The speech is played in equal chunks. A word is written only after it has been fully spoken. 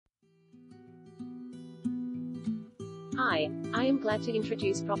Hi, I am glad to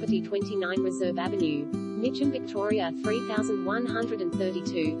introduce property 29 Reserve Avenue, Mitcham, Victoria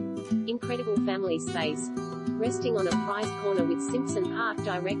 3132. Incredible family space. Resting on a prized corner with Simpson Park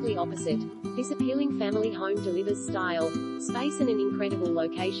directly opposite, this appealing family home delivers style, space and an incredible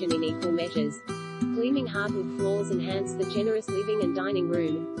location in equal measures. Gleaming hardwood floors enhance the generous living and dining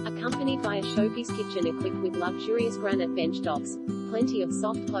room, accompanied by a showpiece kitchen equipped with luxurious granite bench tops, plenty of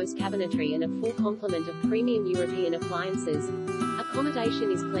soft close cabinetry and a full complement of premium European appliances.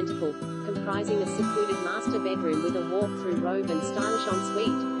 Accommodation is plentiful, comprising a secluded master bedroom with a walk-through robe and stylish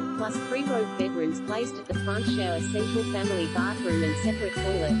ensuite, plus 3 robed bedrooms placed at the front, share a central family bathroom and separate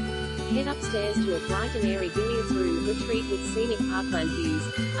toilet. Head upstairs to a bright and airy billiards room, retreat with scenic parkland views,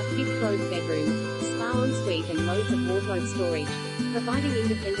 a 5th robed bedroom, spa ensuite and loads of wardrobe storage, providing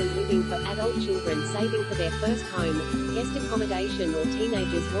independent living for adult children saving for their first home, guest accommodation or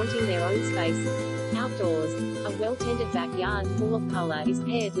teenagers wanting their own space. Outdoors, a well-tended backyard full of color is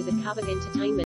paired with a covered entertainment